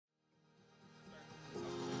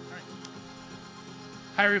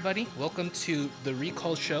Hi, everybody. Welcome to the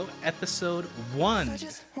Recall Show, episode 1. I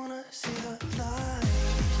just wanna see the light.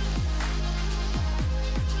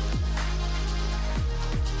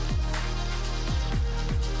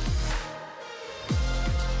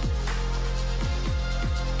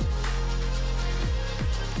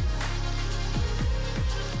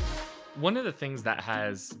 One of the things that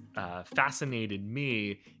has fascinated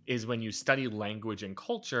me is when you study language and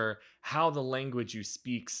culture, how the language you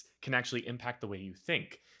speaks can actually impact the way you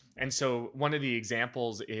think. And so, one of the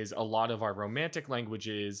examples is a lot of our romantic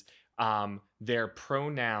languages, their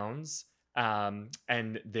pronouns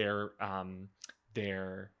and their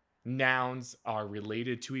nouns are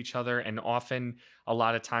related to each other, and often a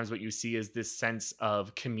lot of times what you see is this sense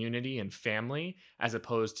of community and family as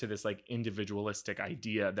opposed to this like individualistic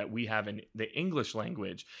idea that we have in the English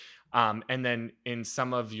language. And then in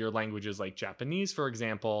some of your languages, like Japanese, for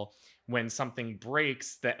example, when something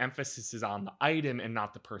breaks, the emphasis is on the item and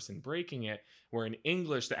not the person breaking it. Where in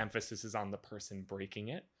English, the emphasis is on the person breaking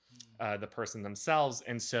it, the person themselves.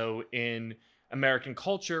 And so in American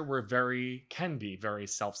culture, can be very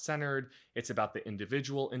self-centered. It's about the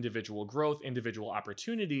individual growth, individual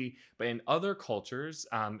opportunity. But in other cultures,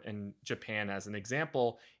 in Japan as an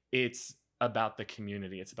example, it's about the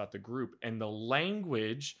community. It's about the group, and the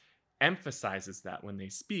language emphasizes that when they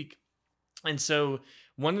speak. And so,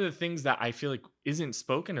 one of the things that I feel like isn't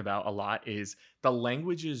spoken about a lot is the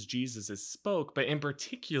languages Jesus has spoke, but in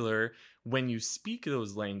particular, when you speak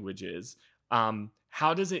those languages,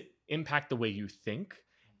 how does it impact the way you think,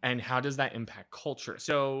 and how does that impact culture?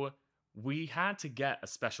 So, we had to get a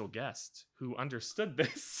special guest who understood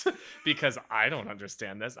this because I don't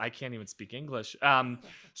understand this. I can't even speak English.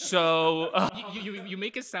 So, You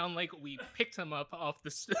make it sound like we picked him up off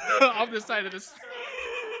the off the side of this.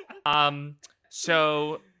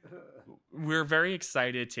 So we're very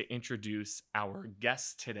excited to introduce our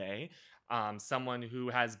guest today, someone who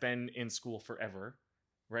has been in school forever,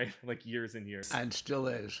 right? Like years and years. And still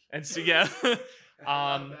is. And so, yeah.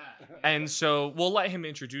 And so we'll let him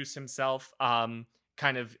introduce himself, kind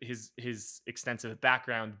of his extensive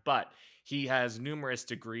background, but he has numerous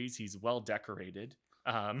degrees. He's well decorated,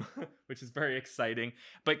 which is very exciting.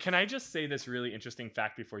 But can I just say this really interesting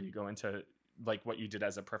fact before you go into like what you did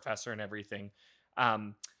as a professor and everything?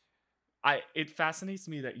 It fascinates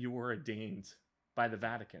me that you were ordained by the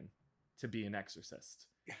Vatican to be an exorcist.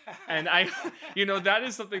 And that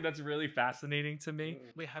is something that's really fascinating to me.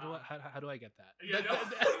 Wait, how do I get that?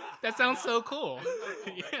 That sounds so cool.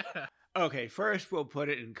 Yeah. Okay, first we'll put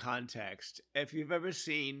it in context. If you've ever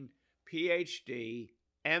seen PhD,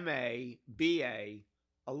 MA, BA,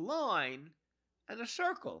 a line and a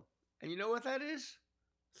circle, and you know what that is?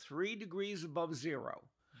 3 degrees above zero.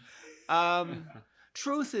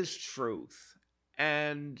 Truth is truth.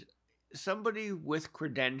 And somebody with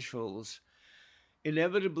credentials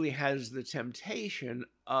inevitably has the temptation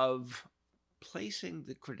of placing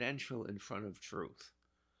the credential in front of truth.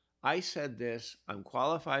 I said this, I'm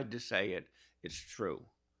qualified to say it, it's true.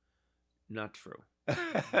 Not true.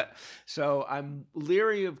 So I'm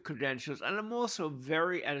leery of credentials, and I'm also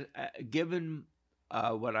very, given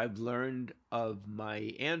what I've learned of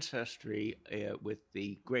my ancestry with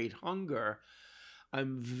the Great Hunger,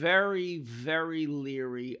 I'm very, very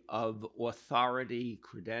leery of authority,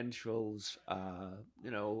 credentials,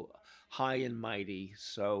 high and mighty.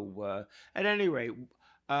 So at any rate,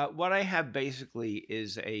 what I have basically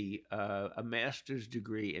is a master's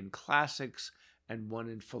degree in classics and one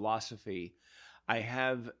in philosophy. I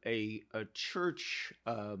have a church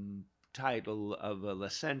title of a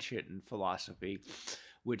licentiate in philosophy,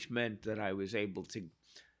 which meant that I was able to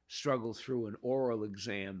struggle through an oral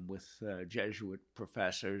exam with Jesuit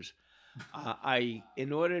professors.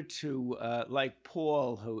 In order to, like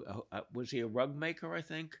Paul, who was he a rug maker, I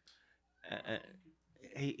think?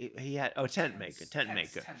 He had, tent maker.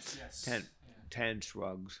 Yes. Tents,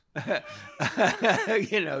 rugs.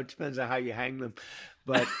 It depends on how you hang them.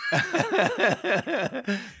 But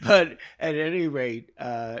but at any rate,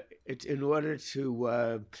 it's in order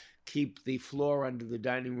to keep the floor under the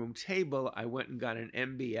dining room table, I went and got an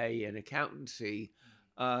MBA in accountancy.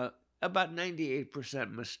 About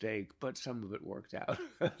 98% mistake, but some of it worked out.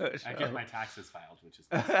 I get my taxes filed, which is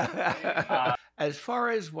nice. As far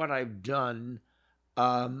as what I've done,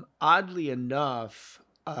 oddly enough,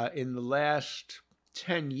 in the last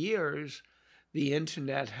 10 years, the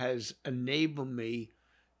internet has enabled me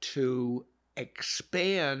to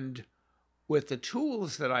expand with the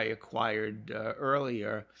tools that I acquired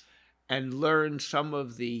earlier and learn some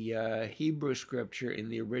of the Hebrew scripture in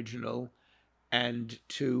the original, and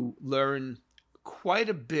to learn quite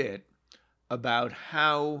a bit about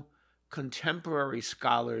how contemporary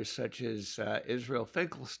scholars such as Israel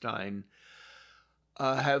Finkelstein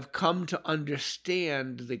have come to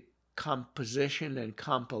understand the composition and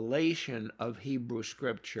compilation of Hebrew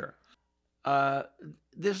scripture.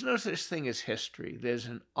 There's no such thing as history. There's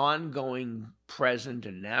an ongoing present,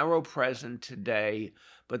 a narrow present today,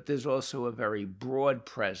 but there's also a very broad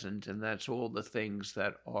present, and that's all the things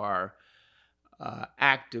that are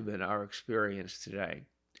active in our experience today.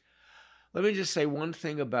 Let me just say one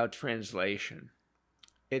thing about translation.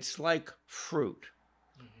 It's like fruit.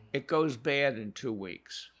 It goes bad in 2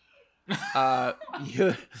 weeks.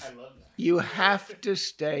 You have to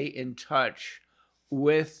stay in touch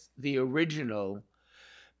with the original,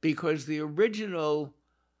 because the original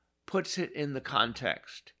puts it in the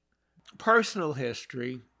context. Personal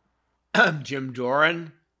history. Jim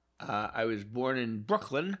Doran. I was born in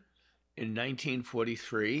Brooklyn in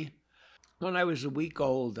 1943. When I was a week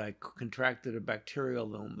old, I contracted a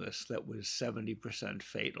bacterial illness that was 70%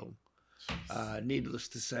 fatal. Needless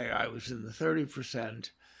to say, I was in the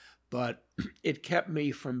 30%, but it kept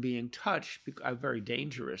me from being touched. Very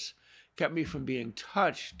dangerous. Kept me from being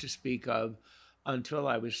touched, to speak of, until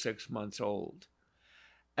I was 6 months old.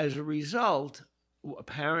 As a result,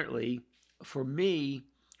 apparently, for me,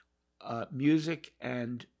 music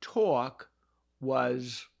and talk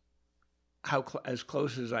was as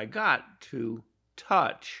close as I got to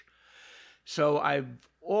touch. So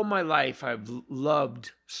all my life, I've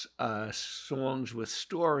loved songs with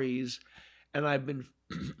stories, and I've been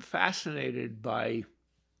fascinated by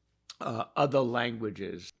other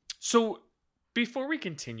languages. So before we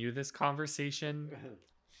continue this conversation,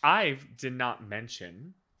 I did not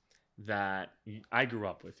mention that I grew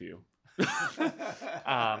up with you.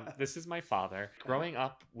 This is my father. Growing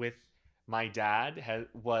up with my dad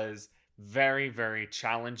was very, very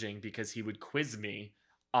challenging, because he would quiz me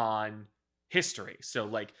on history. So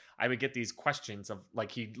like I would get these questions of,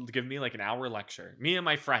 like, he'd give me like an hour lecture. Me and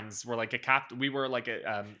my friends were like we were like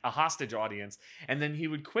a hostage audience, and then he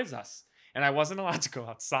would quiz us. And I wasn't allowed to go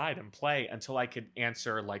outside and play until I could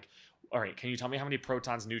answer, like, all right, can you tell me how many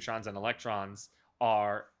protons, neutrons, and electrons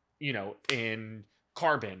are, in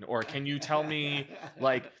carbon? Or can you tell me,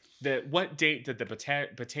 like, what date did the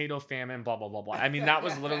potato famine, blah, blah, blah, blah. I mean, that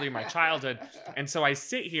was literally my childhood. And so I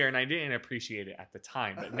sit here and I didn't appreciate it at the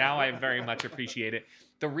time, but now I very much appreciate it.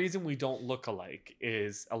 The reason we don't look alike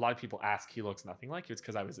is a lot of people ask, he looks nothing like you. It's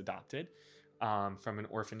because I was adopted from an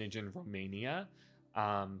orphanage in Romania.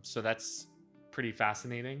 So that's pretty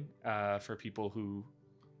fascinating for people who...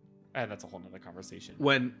 that's a whole nother conversation.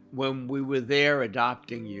 When we were there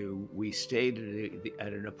adopting you, we stayed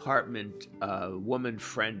at an apartment. A woman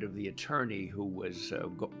friend of the attorney who was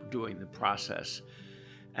doing the process,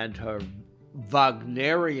 and her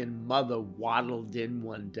Wagnerian mother waddled in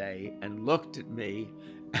one day and looked at me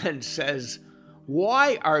and says,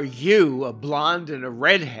 "Why are you, a blonde and a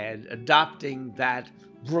redhead, adopting that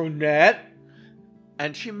brunette?"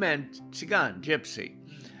 And she meant Tsigan, gypsy.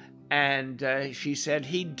 And she said,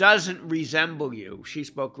 "He doesn't resemble you." She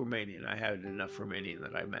spoke Romanian. I had enough Romanian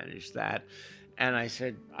that I managed that. And I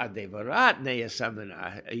said, "Adevărat, ne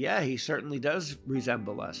asemenea." Yeah, he certainly does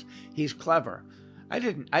resemble us. He's clever. I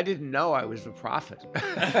didn't know I was the prophet.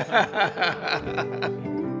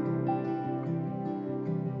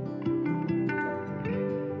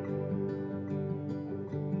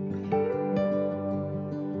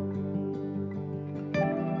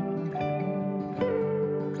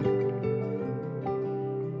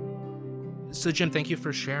 So Jim, thank you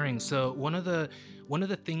for sharing. So one of the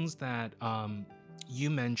things that you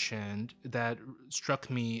mentioned that struck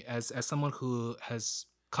me as someone who has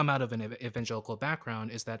come out of an evangelical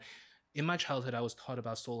background is that in my childhood I was taught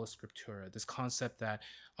about sola scriptura, this concept that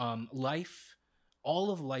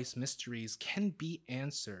all of life's mysteries can be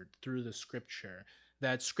answered through the scripture,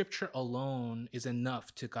 that scripture alone is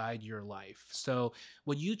enough to guide your life. So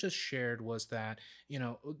what you just shared was that,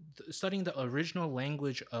 studying the original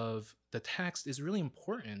language of the text is really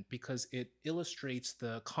important because it illustrates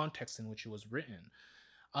the context in which it was written.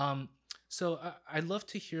 So I'd love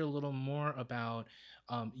to hear a little more about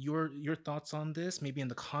your thoughts on this, maybe in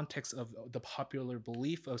the context of the popular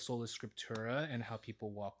belief of sola scriptura and how people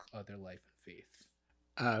walk their life in faith.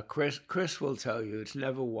 Chris will tell you it's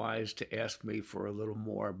never wise to ask me for a little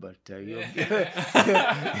more, but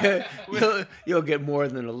you'll get more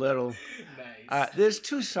than a little. Nice. There's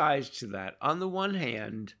two sides to that. On the one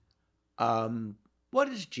hand, what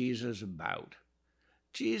is Jesus about?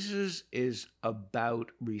 Jesus is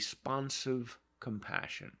about responsive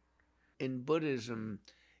compassion. In Buddhism,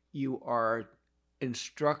 you are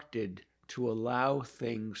instructed to allow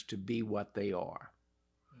things to be what they are.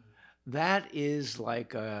 That is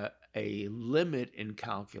like a limit in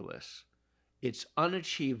calculus. It's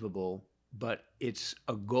unachievable, but it's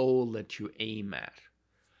a goal that you aim at.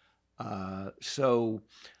 So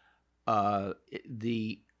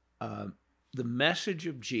the message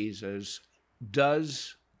of Jesus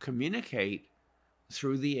does communicate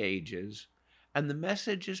through the ages, and the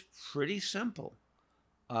message is pretty simple.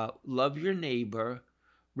 Love your neighbor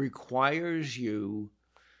requires you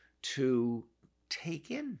to take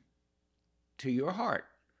in to your heart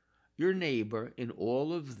your neighbor in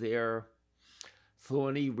all of their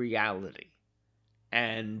thorny reality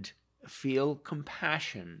and feel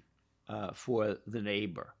compassion for the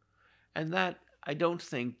neighbor. And that, I don't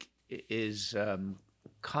think, is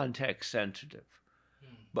context sensitive,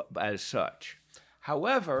 but as such.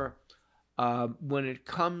 However, when it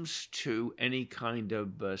comes to any kind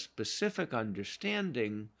of specific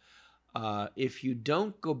understanding, if you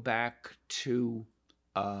don't go back to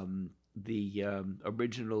the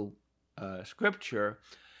original scripture,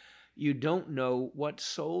 you don't know what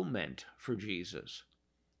soul meant for Jesus.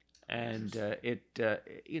 And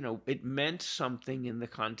it meant something in the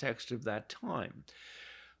context of that time.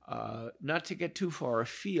 Not to get too far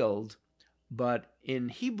afield, but in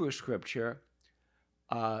Hebrew scripture,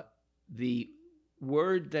 the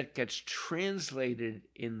word that gets translated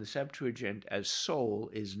in the Septuagint as soul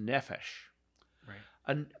is nephesh.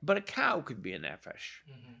 Right. But a cow could be a nephesh.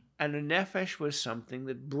 Mm-hmm. And a nephesh was something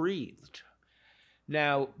that breathed.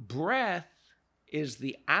 Now, breath is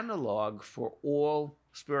the analog for all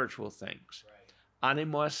spiritual things. Right.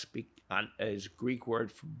 Animos is Greek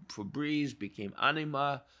word for breeze, became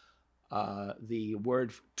anima. The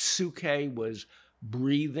word psyche was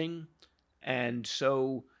breathing. And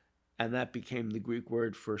that became the Greek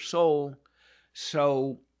word for soul.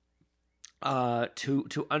 So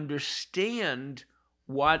to understand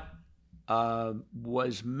what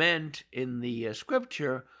was meant in the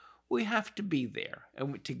scripture, we have to be there.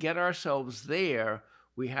 And to get ourselves there,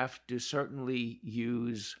 we have to certainly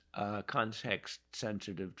use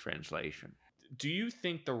context-sensitive translation. Do you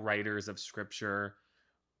think the writers of scripture,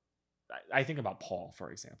 I think about Paul,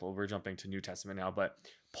 for example, we're jumping to New Testament now, but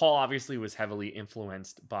Paul obviously was heavily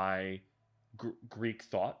influenced by Greek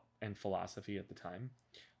thought and philosophy at the time.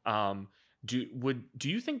 Do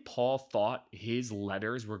you think Paul thought his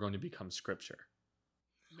letters were going to become scripture?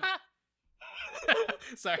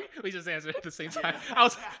 Sorry, we just answered at the same time. I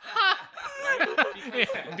was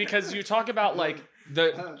because you talk about like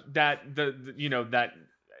that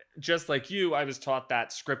just like you, I was taught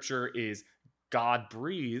that scripture is God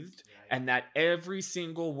breathed, and that every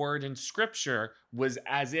single word in scripture was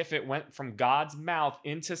as if it went from God's mouth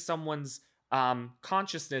into someone's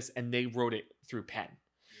consciousness, and they wrote it through pen.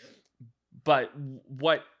 But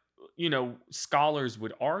what scholars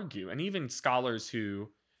would argue, and even scholars who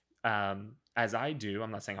as I do,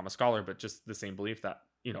 I'm not saying I'm a scholar, but just the same belief that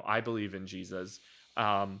I believe in Jesus,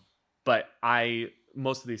 but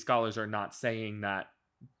most of these scholars are not saying that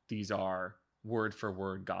these are word for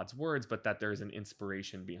word God's words, but that there's an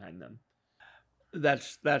inspiration behind them.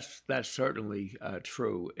 That's certainly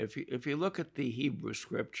true. If you look at the Hebrew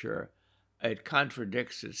scripture, it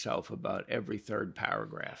contradicts itself about every third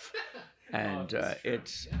paragraph, and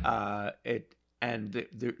the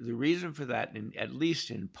reason for that, at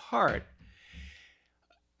least in part,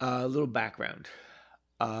 a little background.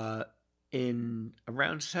 In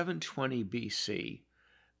around 720 BC,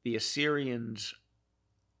 the Assyrians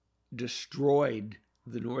destroyed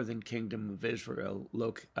the northern kingdom of Israel,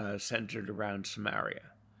 centered around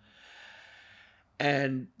Samaria.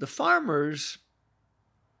 And the farmers,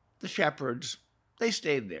 the shepherds, they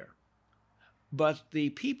stayed there. But the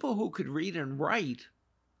people who could read and write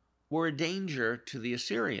were a danger to the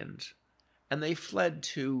Assyrians, and they fled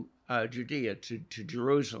to Judea, to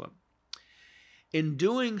Jerusalem. In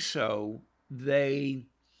doing so, they,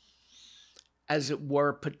 as it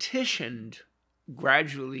were,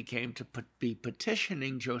 gradually came to be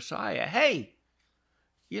petitioning Josiah, hey,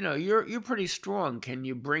 you're pretty strong. Can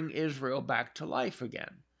you bring Israel back to life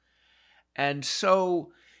again? And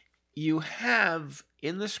so you have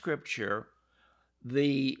in the scripture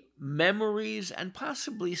the memories and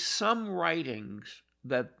possibly some writings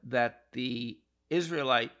that the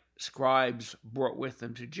Israelite scribes brought with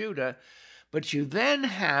them to Judah. But you then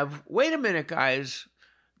have, wait a minute, guys,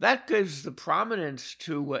 that gives the prominence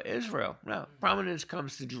to Israel. No, prominence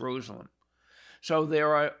comes to Jerusalem. So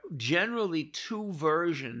there are generally two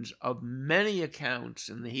versions of many accounts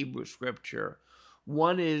in the Hebrew scripture.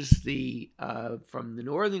 One is from the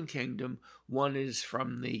northern kingdom. One is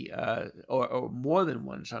from or more than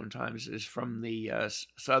one sometimes is from the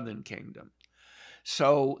southern kingdom.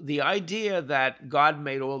 So the idea that God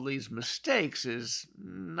made all these mistakes is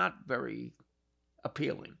not very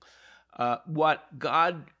appealing. What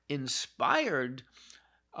God inspired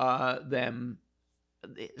them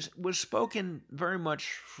was spoken very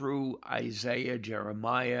much through Isaiah,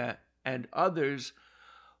 Jeremiah, and others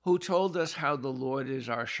who told us how the Lord is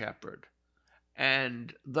our shepherd.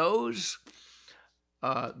 And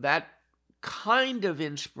that kind of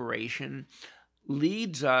inspiration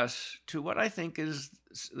leads us to what I think is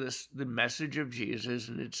the message of Jesus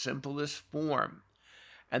in its simplest form.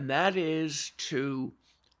 And that is to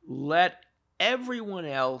let everyone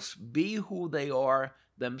else be who they are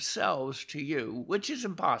themselves to you, which is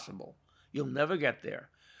impossible. You'll never get there.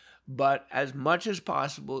 But as much as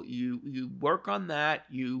possible, you work on that.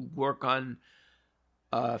 You work on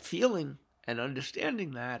feeling and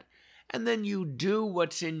understanding that. And then you do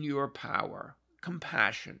what's in your power.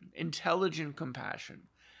 Compassion, intelligent compassion.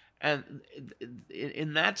 And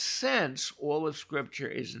in that sense, all of Scripture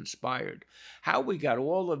is inspired. How we got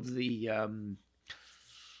all of the,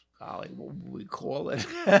 what we call it,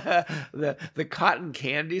 the cotton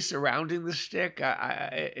candy surrounding the stick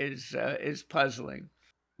is puzzling.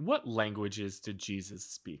 What languages did Jesus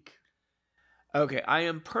speak? Okay, I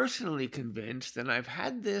am personally convinced, and I've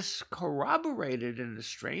had this corroborated in the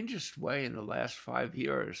strangest way in the last 5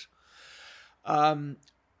 years.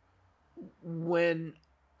 When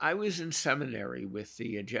I was in seminary with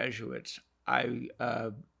the Jesuits,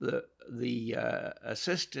 the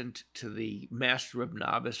assistant to the master of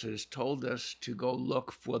novices told us to go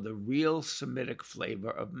look for the real Semitic flavor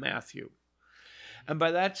of Matthew. And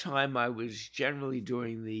by that time, I was generally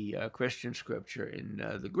doing the Christian scripture in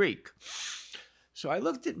the Greek. So I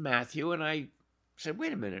looked at Matthew and I said,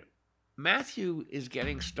 wait a minute, Matthew is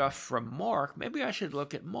getting stuff from Mark. Maybe I should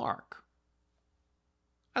look at Mark.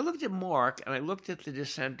 I looked at Mark and I looked at the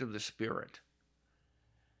descent of the Spirit.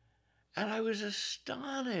 And I was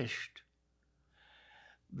astonished.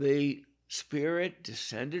 The Spirit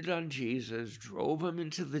descended on Jesus, drove him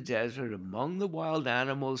into the desert among the wild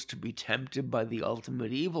animals to be tempted by the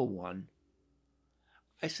ultimate evil one.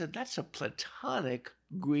 I said, that's a Platonic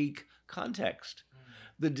Greek context.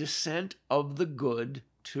 The descent of the good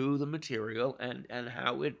to the material and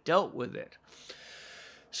how it dealt with it.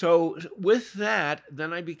 So with that,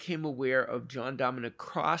 then I became aware of John Dominic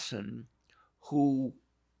Crossan, who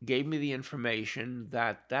gave me the information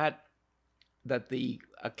that the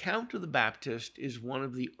account of the Baptist is one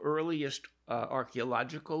of the earliest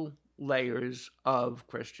archaeological layers of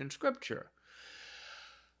Christian scripture.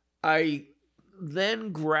 I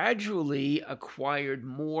then gradually acquired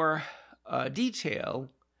more detail,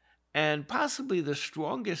 and possibly the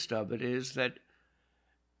strongest of it is that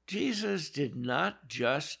Jesus did not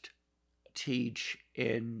just teach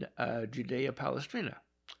in Judea Palestrina.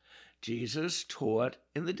 Jesus taught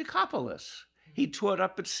in the Decapolis. He taught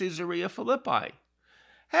up at Caesarea Philippi.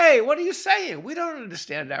 Hey, what are you saying? We don't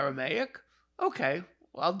understand Aramaic. Okay,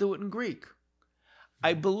 well, I'll do it in Greek.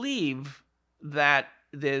 I believe that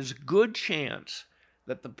there's good chance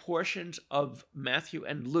that the portions of Matthew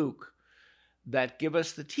and Luke that give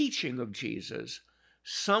us the teaching of Jesus,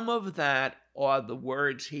 some of that are the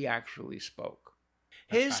words he actually spoke.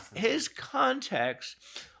 His context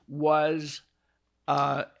was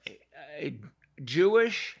a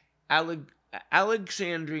Jewish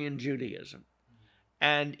Alexandrian Judaism.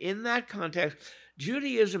 And in that context,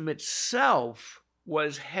 Judaism itself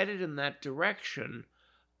was headed in that direction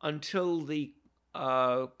until the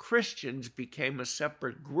Christians became a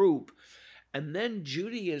separate group. And then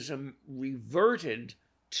Judaism reverted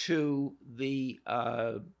to the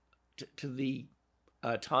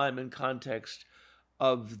time and context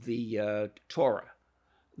of the Torah,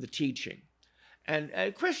 the teaching. And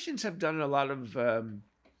Christians have done a lot of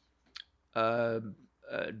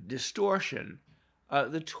distortion.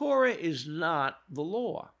 The Torah is not the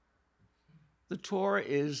law. The Torah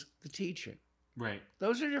is the teaching. Right.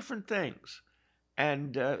 Those are different things.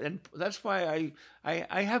 And that's why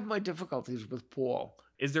I have my difficulties with Paul.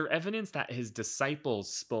 Is there evidence that his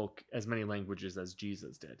disciples spoke as many languages as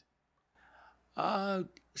Jesus did?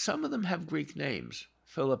 Some of them have Greek names,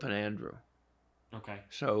 Philip and Andrew. Okay.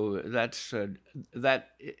 So that's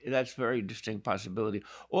very distinct possibility.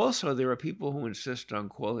 Also, there are people who insist on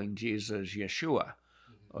calling Jesus Yeshua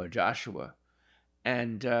or Joshua,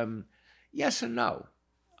 and yes and no.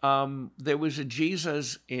 There was a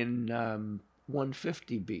Jesus in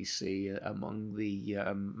 150 BC among the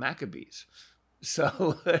Maccabees.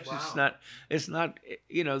 So it's not,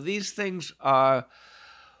 these things are,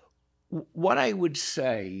 what I would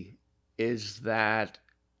say is that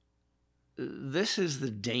this is the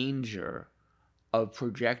danger of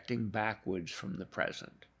projecting backwards from the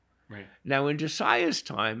present. Right. Now, in Josiah's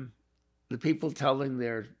time, the people telling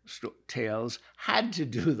their tales had to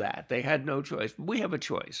do that. They had no choice. We have a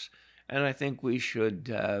choice, and I think we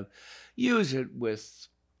should use it with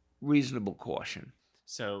reasonable caution.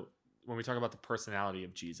 So when we talk about the personality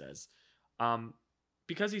of Jesus,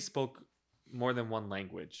 because he spoke more than one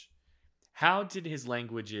language, how did his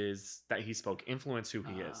languages that he spoke influence who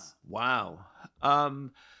he is? Wow.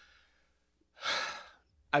 I've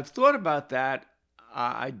thought about that.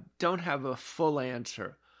 I don't have a full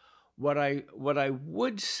answer. What I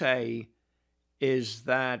would say is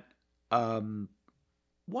that who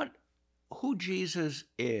Jesus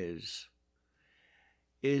is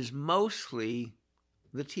mostly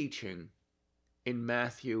the teaching in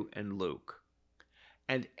Matthew and Luke,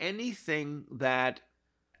 and anything that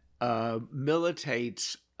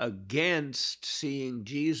militates against seeing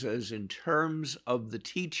Jesus in terms of the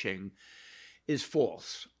teaching is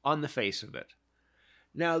false on the face of it.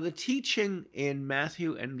 Now, the teaching in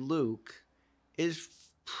Matthew and Luke is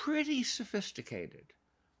pretty sophisticated.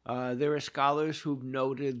 There are scholars who've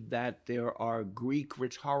noted that there are Greek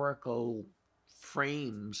rhetorical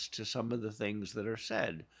frames to some of the things that are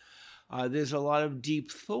said. There's a lot of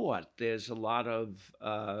deep thought. There's a lot of,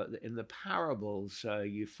 in the parables,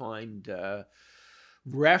 you find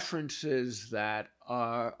references that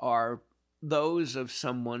are those of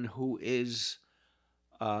someone who is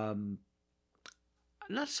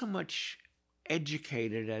not so much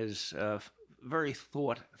educated as very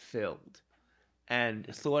thought-filled, and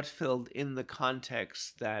thought-filled in the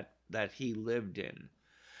context that he lived in.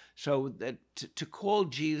 So that to call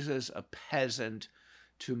Jesus a peasant,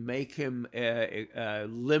 to make him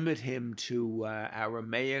limit him to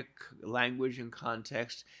Aramaic language and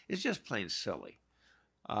context is just plain silly.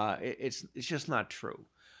 It's just not true.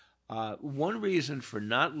 One reason for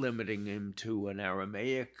not limiting him to an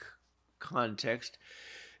Aramaic context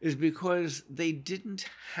is because they didn't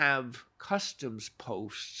have customs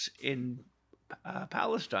posts in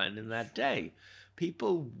Palestine in that day.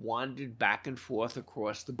 People wandered back and forth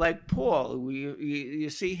across the, like Paul. You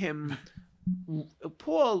see him.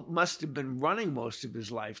 Paul must have been running most of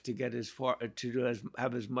his life to get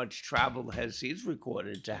have as much travel as he's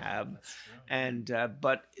recorded to have, and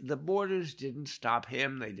but the borders didn't stop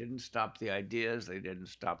him. They didn't stop the ideas. They didn't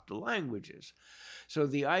stop the languages. So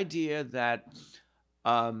the idea that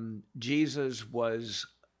Jesus was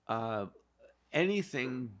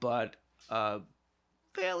anything but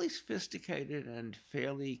fairly sophisticated and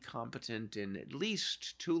fairly competent in at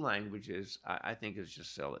least two languages, I think is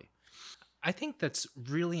just silly. I think that's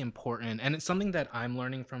really important. And it's something that I'm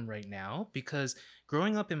learning from right now, because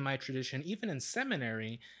growing up in my tradition, even in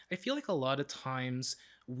seminary, I feel like a lot of times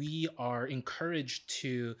we are encouraged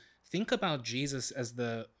to think about Jesus as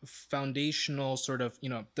the foundational sort of,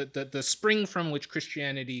 the spring from which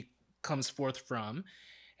Christianity comes forth from.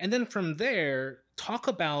 And then from there, talk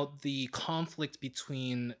about the conflict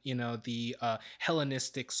between, the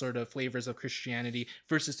Hellenistic sort of flavors of Christianity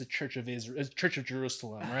versus the Church of Israel, Church of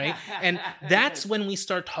Jerusalem, right? And that's when we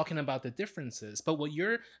start talking about the differences. But what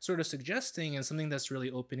you're sort of suggesting, and something that's really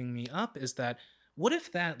opening me up, is that what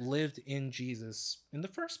if that lived in Jesus in the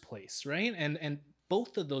first place, right? And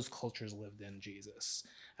both of those cultures lived in Jesus.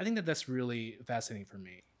 I think that that's really fascinating for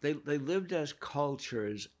me. They lived as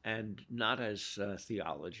cultures and not as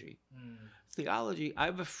theology. Theology, I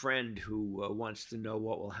have a friend who wants to know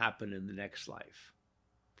what will happen in the next life.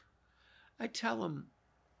 I tell him,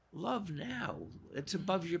 love now. It's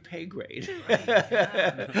above your pay grade.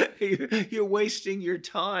 You're wasting your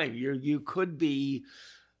time. You could be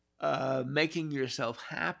making yourself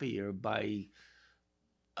happier by,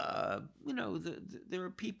 there are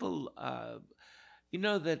people,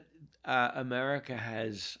 that America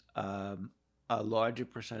has a larger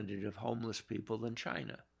percentage of homeless people than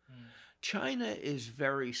China. China is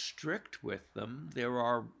very strict with them. There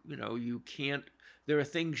are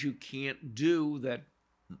things you can't do that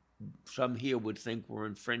some here would think we're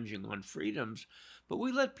infringing on freedoms, but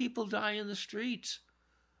we let people die in the streets.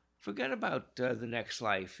 Forget about the next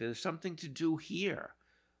life. There's something to do here.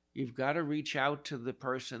 You've got to reach out to the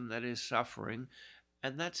person that is suffering,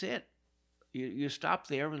 and that's it. You stop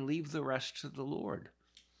there and leave the rest to the Lord.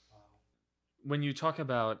 When you talk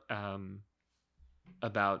about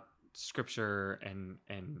scripture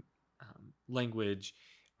and language,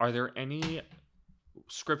 are there any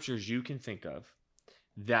scriptures you can think of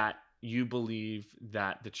that you believe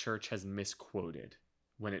that the church has misquoted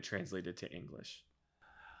when it translated to English?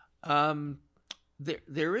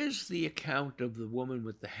 There is the account of the woman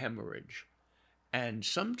with the hemorrhage, and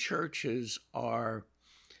some churches are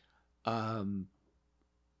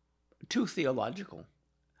too theological.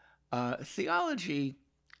 Theology,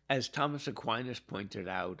 as Thomas Aquinas pointed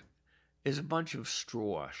out, is a bunch of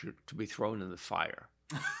straw to be thrown in the fire.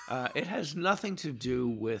 It has nothing to do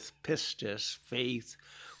with pistis, faith,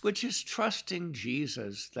 which is trusting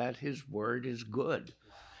Jesus that his word is good.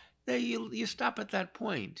 There, you stop at that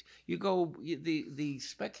point. The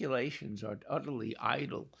speculations are utterly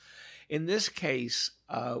idle. In this case,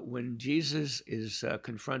 when Jesus is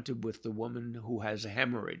confronted with the woman who has a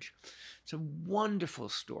hemorrhage, it's a wonderful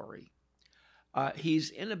story. He's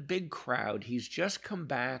in a big crowd. He's just come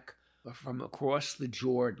back from across the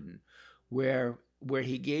Jordan, where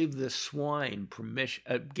he gave the swine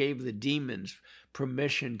permission, gave the demons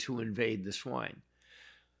permission to invade the swine.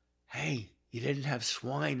 Hey, you didn't have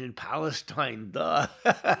swine in Palestine, duh.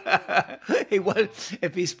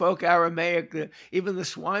 If he spoke Aramaic, even the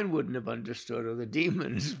swine wouldn't have understood, or the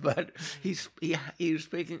demons. But he's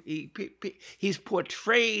speaking. He's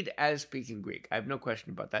portrayed as speaking Greek. I have no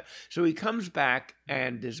question about that. So he comes back,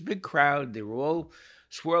 and there's a big crowd. They're all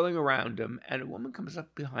swirling around him, and a woman comes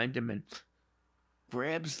up behind him and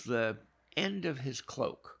grabs the end of his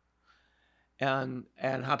cloak, and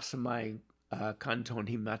hapsamai kanton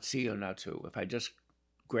himatsio natu. If I just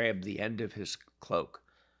grab the end of his cloak,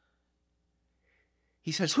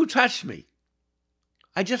 he says, "Who touched me?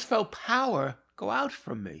 I just felt power go out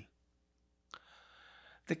from me."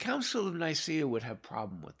 The Council of Nicaea would have a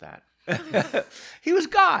problem with that. He was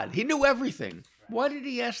God. He knew everything. Why did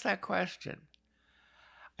he ask that question?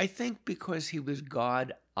 I think because he was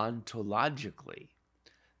God ontologically.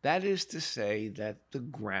 That is to say, that the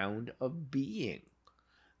ground of being,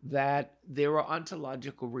 that there are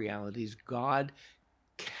ontological realities. God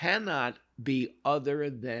cannot be other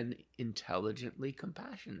than intelligently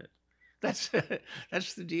compassionate. That's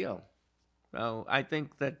the deal. So I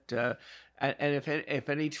think that, and if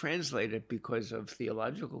any translate it because of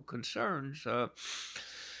theological concerns, I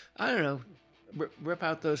don't know, rip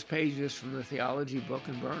out those pages from the theology book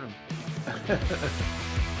and burn them.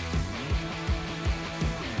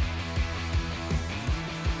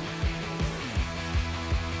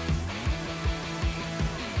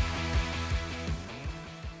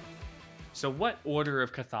 So what order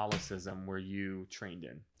of Catholicism were you trained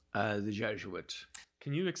in? The Jesuits.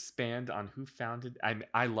 Can you expand on who founded?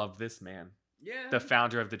 I love this man. Yeah. The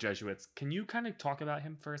founder of the Jesuits. Can you kind of talk about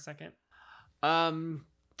him for a second?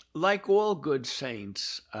 Like all good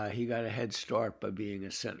saints, he got a head start by being a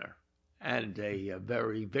sinner, and a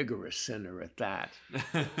very vigorous sinner at that.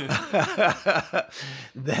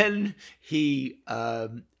 Then he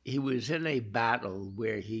was in a battle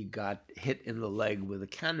where he got hit in the leg with a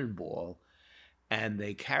cannonball, and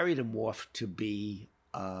they carried him off to be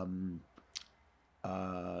to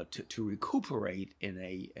recuperate in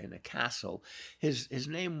a castle. His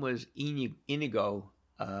name was Inigo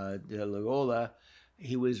de Loyola.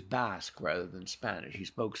 He was Basque rather than Spanish. He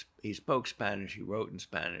spoke Spanish. He wrote in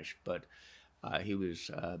Spanish, but he was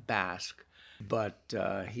Basque. But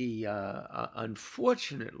he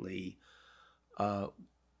unfortunately,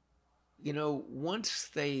 once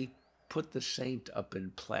they put the saint up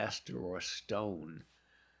in plaster or stone,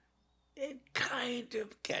 it kind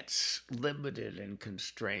of gets limited and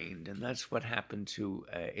constrained, and that's what happened to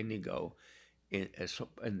Inigo in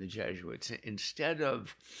the Jesuits. Instead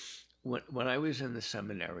of when I was in the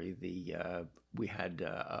seminary, we had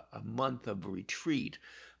a month of retreat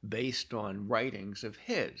based on writings of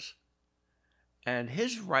his, and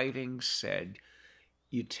his writings said,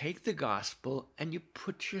 you take the gospel and you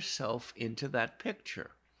put yourself into that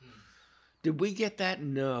picture. Did we get that?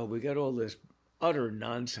 No, we got all this utter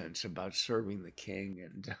nonsense about serving the king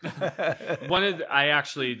and I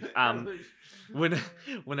actually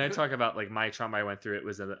when I talk about like my trauma I went through, it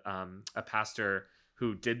was a pastor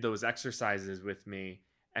who did those exercises with me,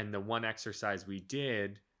 and the one exercise we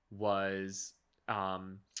did was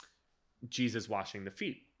Jesus washing the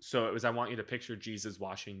feet. So it was, I want you to picture Jesus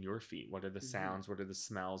washing your feet. What are the sounds? What are the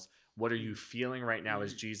smells? What are you feeling right now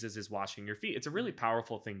as Jesus is washing your feet? It's a really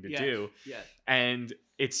powerful thing to do. Yes. And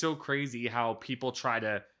it's so crazy how people try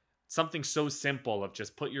to, something so simple of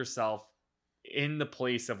just put yourself in the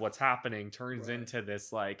place of what's happening turns into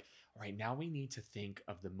this like, all right, now we need to think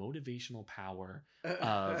of the motivational power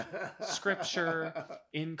of scripture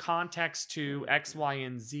in context to X, Y,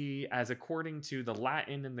 and Z as according to the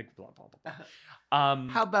Latin and the blah, blah, blah, blah.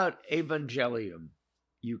 How about Evangelium?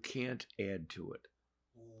 You can't add to it.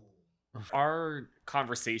 Our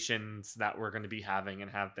conversations that we're going to be having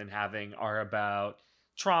and have been having are about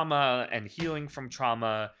trauma and healing from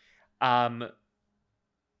trauma.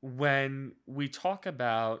 When we talk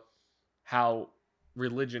about how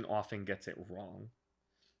religion often gets it wrong,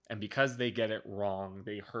 and because they get it wrong,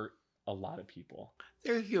 they hurt a lot of people.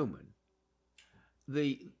 They're human.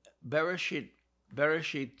 The Bereshit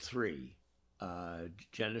 3,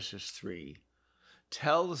 Genesis 3,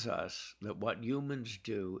 tells us that what humans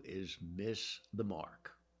do is miss the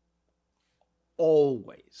mark.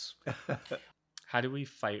 Always. How do we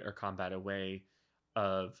fight or combat a way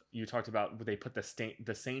of, you talked about they put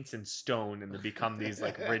the saints in stone and they become these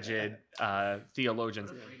like rigid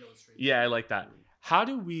theologians. Yeah, I like that. How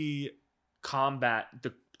do we combat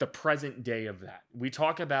the present day of that? We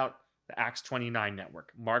talk about the Acts 29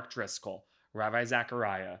 network, Mark Driscoll, Rabbi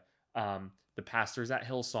Zachariah, the pastors at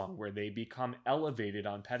Hillsong, where they become elevated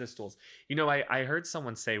on pedestals. You know, I heard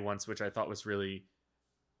someone say once, which I thought was really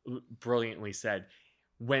brilliantly said,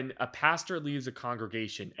 when a pastor leaves a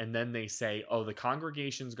congregation and then they say, oh, the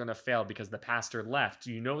congregation's going to fail because the pastor left,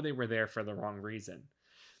 you know they were there for the wrong reason.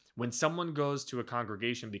 When someone goes to a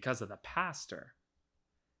congregation because of the pastor,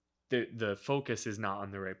 the focus is not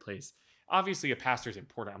on the right place. Obviously, a pastor is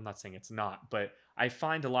important. I'm not saying it's not, but I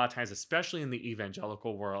find a lot of times, especially in the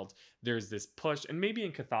evangelical world, there's this push, and maybe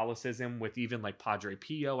in Catholicism with even like Padre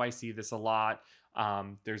Pio, I see this a lot.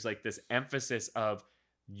 There's like this emphasis of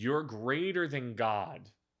you're greater than God.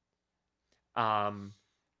 How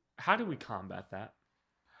do we combat that?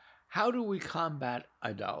 How do we combat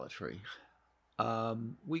idolatry?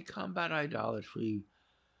 We combat idolatry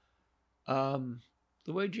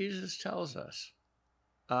the way Jesus tells us.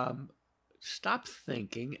 Stop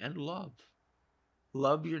thinking and love.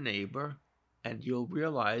 Love your neighbor, and you'll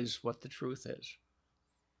realize what the truth is.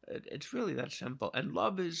 It's really that simple. And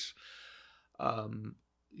love is,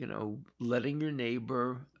 letting your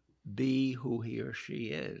neighbor be who he or she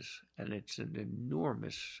is. And it's an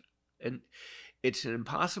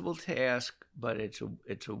impossible task, but it's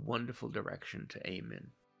a wonderful direction to aim in.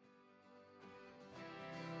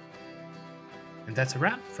 And that's a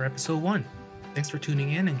wrap for episode 1. Thanks for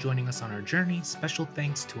tuning in and joining us on our journey. Special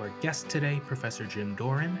thanks to our guest today, Professor Jim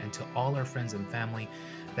Doran, and to all our friends and family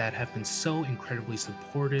that have been so incredibly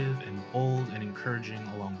supportive and bold and encouraging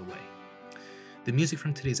along the way. The music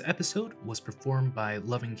from today's episode was performed by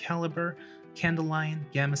Loving Caliber, Candlelion,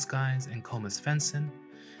 Gamma Skies, and Comas Fenson.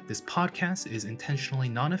 This podcast is intentionally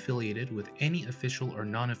non-affiliated with any official or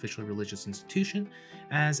non-official religious institution,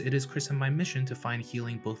 as it is Chris and my mission to find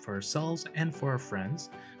healing both for ourselves and for our friends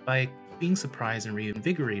by being surprised and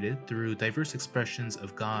reinvigorated through diverse expressions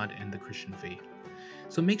of God and the Christian faith.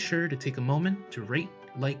 So make sure to take a moment to rate,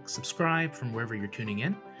 like, subscribe from wherever you're tuning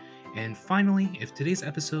in. And finally, if today's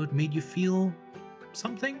episode made you feel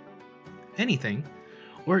something, anything,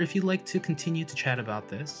 or if you'd like to continue to chat about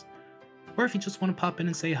this, or if you just want to pop in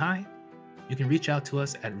and say hi, you can reach out to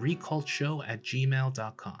us at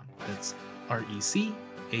recultshow@gmail.com. That's RECALLED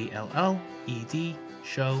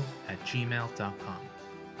show@gmail.com.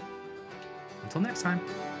 Until next time.